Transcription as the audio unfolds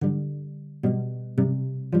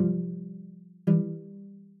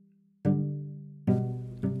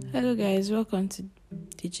Hello guys, welcome to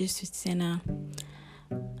the Gist with Sena.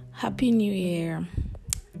 Happy New Year.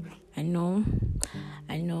 I know.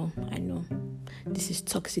 This is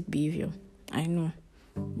toxic behavior. I know.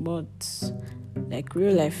 But like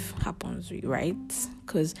real life happens, right?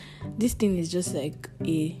 Because this thing is just like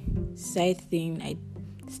a side thing. I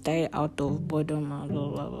started out of boredom and blah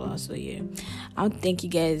blah blah. So yeah. I want to thank you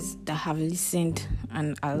guys that have listened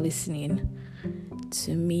and are listening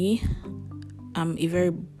to me. I'm a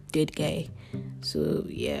very dead guy. So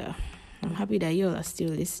yeah, I'm happy that you all are still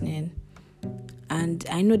listening. And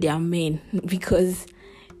I know they are men because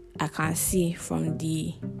I can see from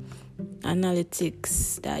the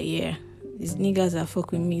analytics that these niggas are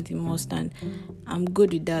fucking me the most, and I'm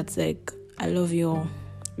good with that. Like, I love you all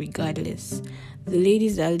regardless. The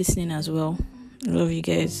ladies that are listening as well, I love you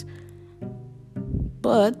guys.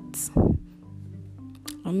 But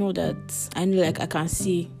I know like I can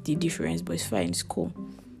see the difference, but it's fine, it's cool.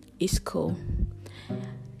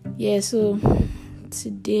 Yeah, so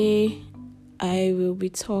today I will be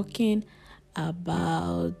talking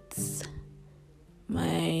about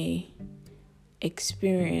my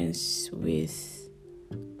experience with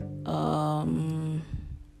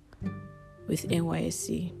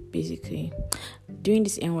NYSC. Basically, during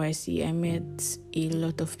this NYSC, I met a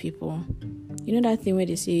lot of people. You know that thing where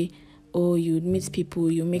they say, oh, you meet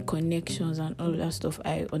people, you make connections and all that stuff.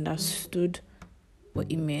 I understood what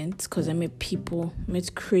it meant because I met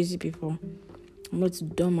crazy people. I met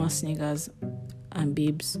dumbass niggas and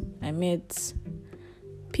babes. I met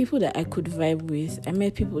people that I could vibe with. I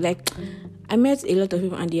met a lot of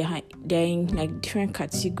people, and they're in like different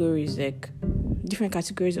categories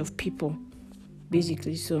of people,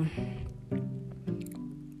 basically. So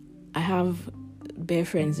I have bare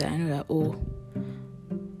friends that I know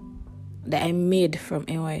that I made from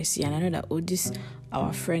NYSC, and I know that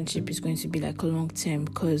our friendship is going to be like a long term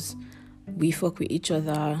because we fuck with each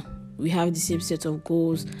other. We have the same set of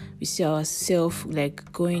goals. We see ourselves like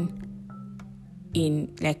going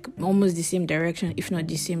in like almost the same direction, if not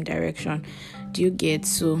the same direction. Do you get?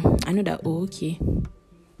 So I know that okay,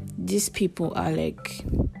 these people are like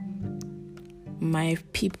my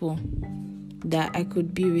people that I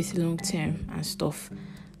could be with long term and stuff.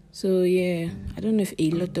 So yeah, I don't know if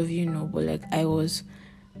a lot of you know, but like I was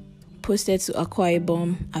posted to Akwa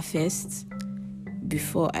Ibom at first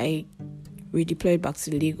before I redeployed back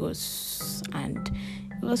to Lagos, and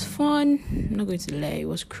it was fun. I'm not going to lie, it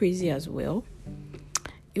was crazy as well.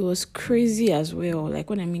 Like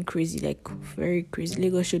when I mean crazy, like very crazy.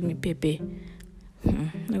 Lagos showed me Pepe.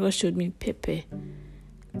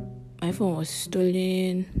 My phone was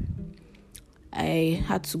stolen. I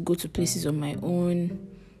had to go to places on my own,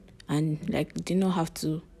 and like did not have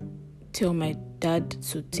to tell my dad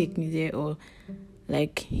to take me there, or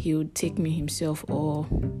like he would take me himself or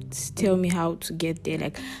tell me how to get there.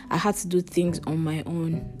 Like I had to do things on my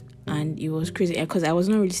own, and it was crazy because I was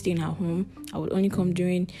not really staying at home. I would only come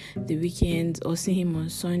during the weekends or see him on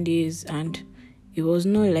Sundays, and it was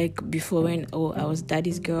not like before when I was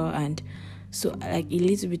daddy's girl, and so like a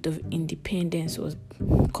little bit of independence was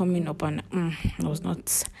coming up, and it was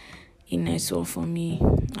not a nice one for me.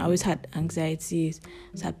 I always had anxieties,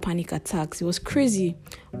 I had panic attacks. It was crazy,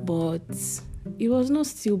 but it was not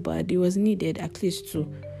still bad. It was needed at least to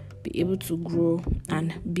be able to grow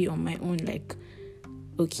and be on my own. Like,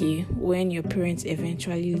 okay, when your parents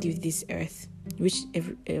eventually leave this earth, which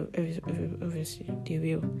obviously they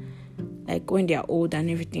will, like when they are old and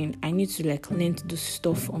everything, I need to like learn to do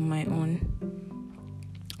stuff on my own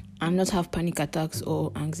and not have panic attacks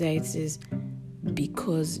or anxieties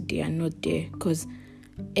because they are not there. Because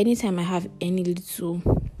anytime I have any little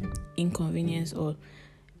inconvenience or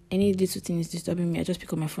any little thing is disturbing me, I just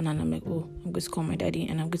pick up my phone and I'm like, oh, I'm going to call my daddy,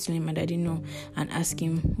 and I'm going to let my daddy know and ask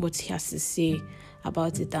him what he has to say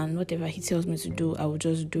about it, and whatever he tells me to do, I will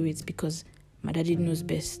just do it because my daddy knows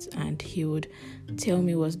best and he would tell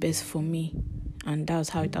me what's best for me, and that's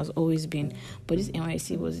how it has always been. But this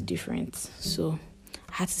NYC was different, so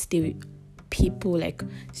I had to stay with people, like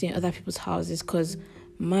stay in other people's houses because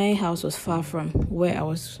my house was far from where I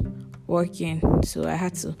was working, so I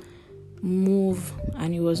had to move,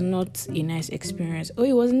 and it was not a nice experience. Oh,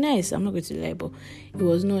 it was nice, I'm not going to lie, but it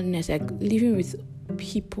was not nice. Like living with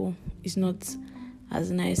people is not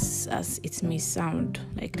as nice as it may sound.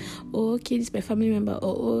 Like, oh, okay, this is my family member,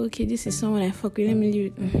 or oh, okay, this is someone I fuck with, let me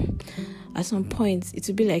leave. At some point it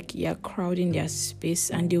would be like you're crowding their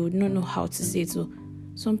space, and they would not know how to say it. So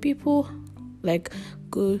some people like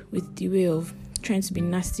go with the way of trying to be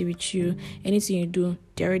nasty with you. Anything you do,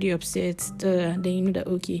 they're already upset. Then you know that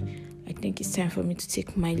okay, I think it's time for me to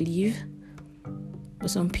take my leave. But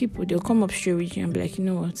some people, they'll come up straight with you and be like, you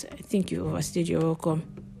know what, I think you overstayed your welcome.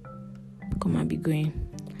 Come and be going.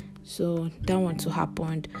 So that one too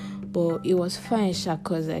happened. But it was fine,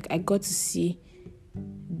 because like I got to see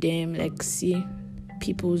them, like see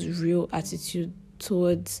people's real attitude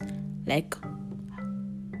towards like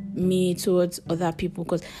me, towards other people,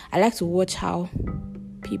 because I like to watch how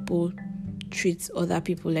people treat other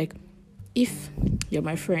people. Like if you're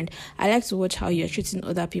my friend, I like to watch how you're treating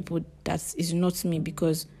other people that is not me,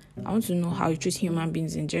 because I want to know how you treat human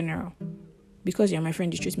beings in general. Because you're my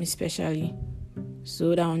friend, you treat me specially,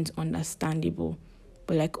 so that one's understandable.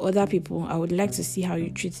 But like other people, I would like to see how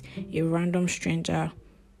you treat a random stranger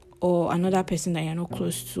or another person that you're not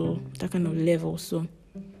close to, that kind of level. So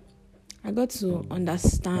I got to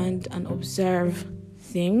understand and observe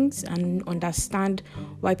things and understand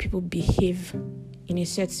why people behave in a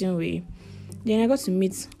certain way. Then I got to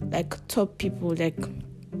meet like top people, like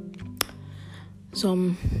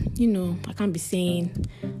some, I can't be saying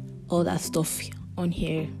all that stuff on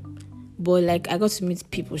here, but like I got to meet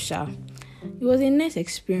people. It was a nice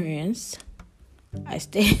experience. I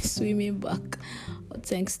started swimming back,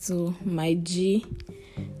 thanks to my G.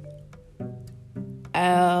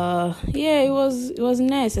 It was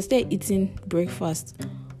nice. I started eating breakfast,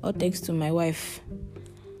 all thanks to my wife.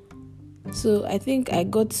 So I think I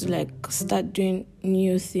got to like start doing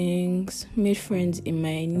new things, made friends in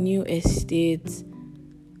my new estate.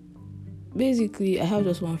 Basically, I have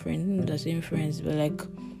just one friend, not the same friends, but like,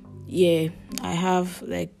 I have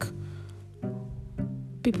like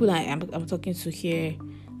people that I'm talking to here,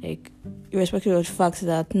 like irrespective of the fact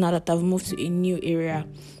that now that I've moved to a new area,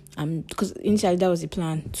 because initially that was the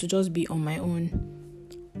plan, to just be on my own.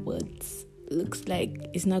 But looks like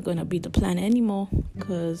it's not gonna be the plan anymore,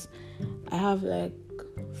 because I have like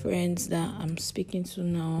friends that I'm speaking to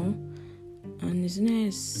now, and it's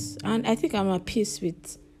nice. And I think I'm at peace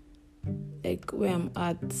with like where I'm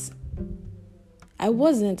at. I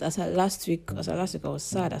wasn't as at last week. I was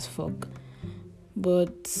sad as fuck,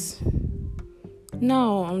 but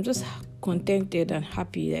now I'm just contented and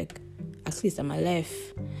happy. Like at least I'm alive,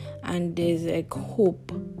 and there's like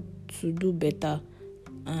hope to do better.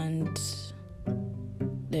 And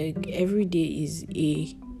like every day is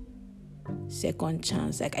a second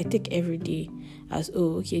chance. Like I take every day as,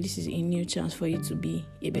 this is a new chance for you to be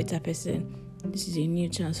a better person. This is a new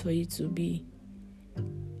chance for you to be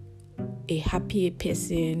a happier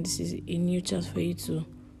person. This is a new chance for you to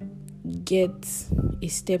get a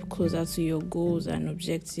step closer to your goals and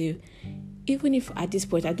objectives. Even if at this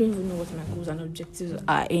point I don't even know what my goals and objectives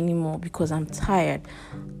are anymore, because I'm tired.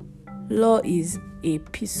 Law is a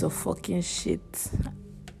piece of fucking shit.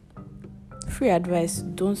 Free advice,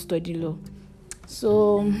 don't study law.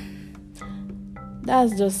 So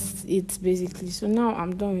that's just it basically. So now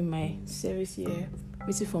I'm done with my service year,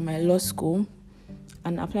 waiting for my law school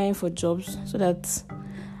and applying for jobs, so that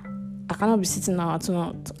I cannot be sitting now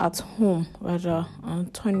at home, rather,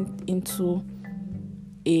 and turn into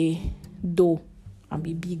a dough and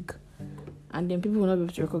be big, and then people will not be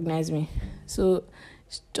able to recognize me. So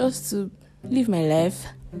it's just to live my life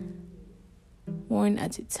one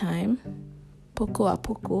at a time, poco a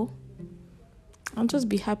poco, and just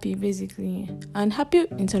be happy basically. And happy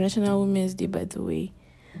International Women's Day, by the way,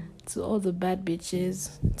 to all the bad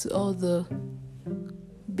bitches, to all the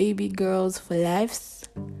baby girls for lives,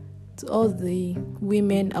 to all the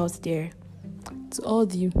women out there, to all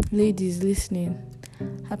the ladies listening.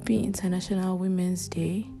 Happy International Women's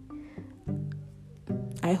Day.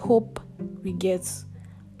 I hope we get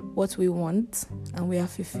what we want and we are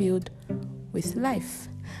fulfilled with life.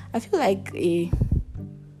 I feel like a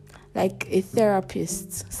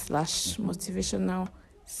therapist / motivational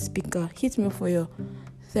speaker. Hit me for your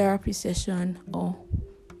therapy session or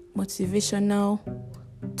motivational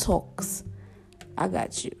talks. I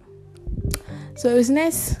got you. So it was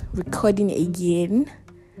nice recording again.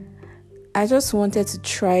 I just wanted to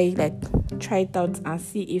try it out and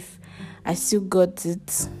see if I still got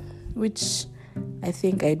it, which I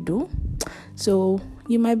think I do. So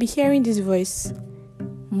you might be hearing this voice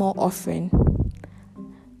more often.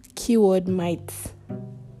 Keyword might.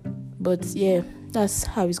 But yeah, that's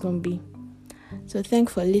how it's going to be. So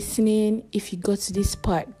thanks for listening. If you got to this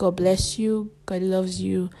part, God bless you. God loves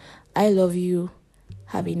you. I love you.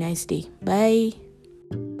 Have a nice day. Bye.